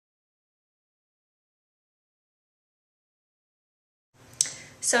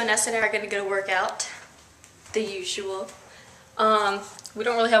So Nessa and I are gonna go work out. The usual. We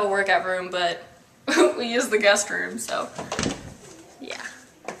don't really have a workout room, but we use the guest room, so yeah.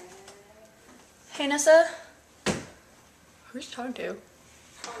 Hey Nessa. Who are you talking to?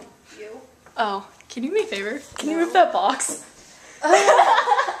 You. Oh, can you do me a favor? Can you move that box?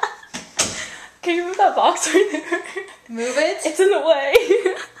 Can you move that box right there? Move it? It's in the way.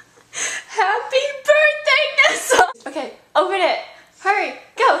 Happy birthday, Nessa! Okay, open it. Hurry.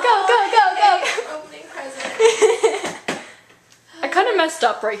 Go, go, go, go, go. Opening present. I kind of messed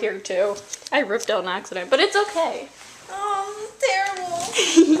up right here, too. I ripped it on accident, but it's okay. Oh, terrible.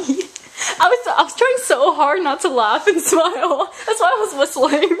 I was trying so hard not to laugh and smile. That's why I was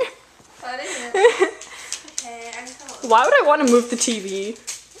whistling. That is it. Okay, I'm so... Why would I want to move the TV?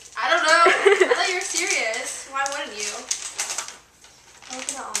 I don't know. I thought you were serious. Why wouldn't you? Open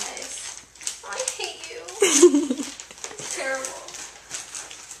it all nice. Oh, I hate you. It's terrible.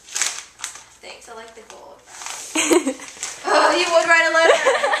 Thanks, I like the gold. Oh, you would write a letter.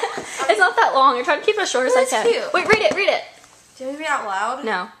 It's not that long. I try to keep it as short as I can. Cute. Wait, read it, read it. Do you want me out loud?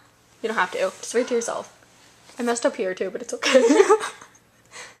 No, you don't have to. Just read to yourself. I messed up here too, but it's okay.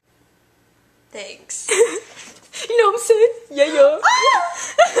 Thanks. You know what I'm saying? Yeah, yeah.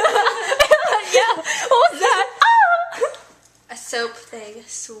 Yeah, what was that? A soap thing.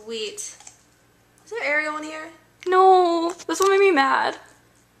 Sweet. Is there Ariel in here? No, this one made me mad.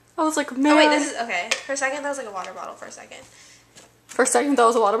 I was like, man. Oh wait, this is, okay. For a second, that was like a water bottle for a second. For a second, that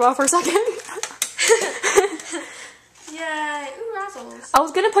was a water bottle for a second. Yay. Ooh, razzles. I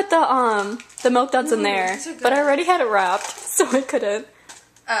was gonna put the Milk Duds in there, these are good. but I already had it wrapped, so I couldn't.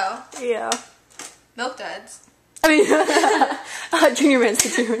 Oh. Yeah. Milk duds. I mean, Junior Mints, the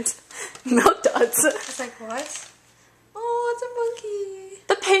Junior Mints. Milk Duds. It's like, what? Oh, it's a monkey.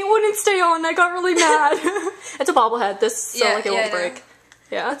 The paint wouldn't stay on. I got really mad. It's a bobblehead. This so Yeah, like it yeah, won't I know. break.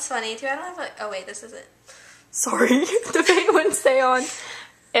 Yeah. That's funny too. I don't have like. Oh wait, this isn't. Sorry, the paint wouldn't stay on.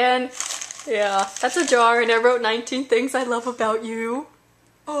 And yeah, that's a jar, and I wrote 19 things I love about you.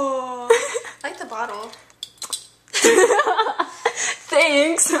 Oh. I like the bottle.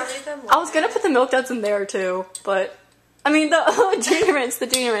 Thanks. I'll read them I was gonna put the Milk Duds in there too, but I mean the Junior Mints, the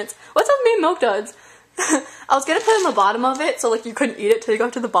Junior Mints. What's up with me and Milk Duds? I was gonna put it in the bottom of it, so like you couldn't eat it till you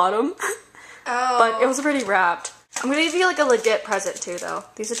got to the bottom. Oh. But it was already wrapped. I'm gonna give you like a legit present too, though.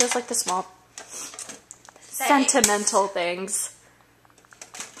 These are just like the small, sentimental things.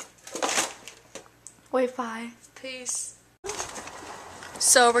 Wait, bye. Peace.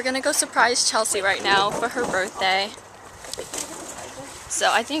 So we're gonna go surprise Chelsea right now for her birthday. So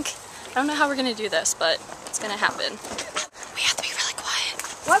I don't know how we're gonna do this, but it's gonna happen. We have to be really quiet.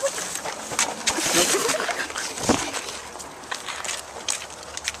 Why would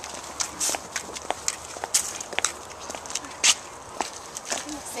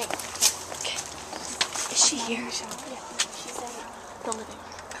Okay. Is she here? Yeah, she's in the living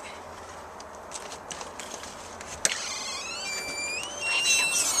room. Okay. I have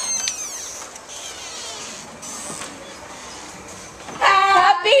heels on.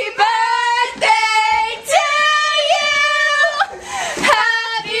 Happy birthday to you!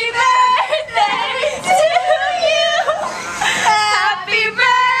 Happy birthday to you! Happy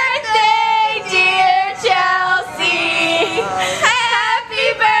birthday, dear Chelsea! Happy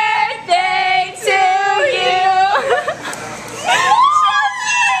birthday to you!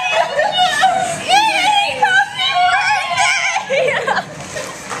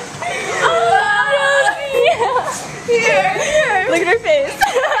 Look at her face.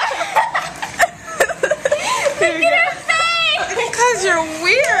 Look at her face. Because you're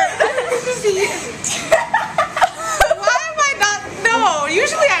weird. Why am I not? No,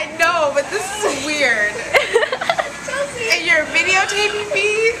 usually I know, but this is weird. And you're videotaping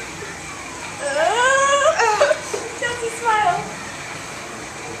me? Chelsea, smile.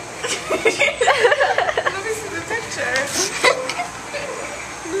 Let me see the picture.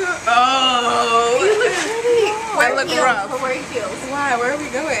 Oh. You look pretty. I look rough. I'm wearing heels. Why? Where are we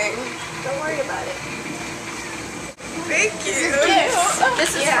going? Don't worry about it. Thank you.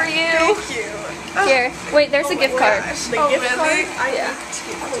 This is for you. Thank you. Here, wait, there's a gift card. Gosh, Oh, gift really? card? Yeah.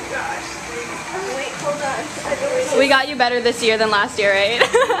 Oh my gosh. Wait, hold on. I don't really We got you better this year than last year, right?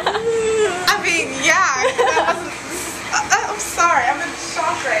 I mean, yeah. 'Cause I wasn't. I'm sorry. I'm in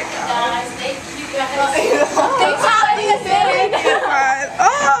shock right now. Thank you guys. Thanks for letting us in.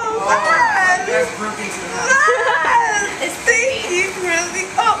 Oh, man. Thank you, really.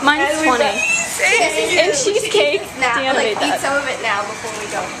 Oh, Mine's 20. thank you. And cheesecake. Now, Deanna like, made eat that. some of it now before we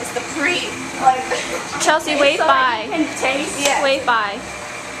go. It's the pre. Like, Chelsea, wait, bye. and taste. Yeah. Wait, bye.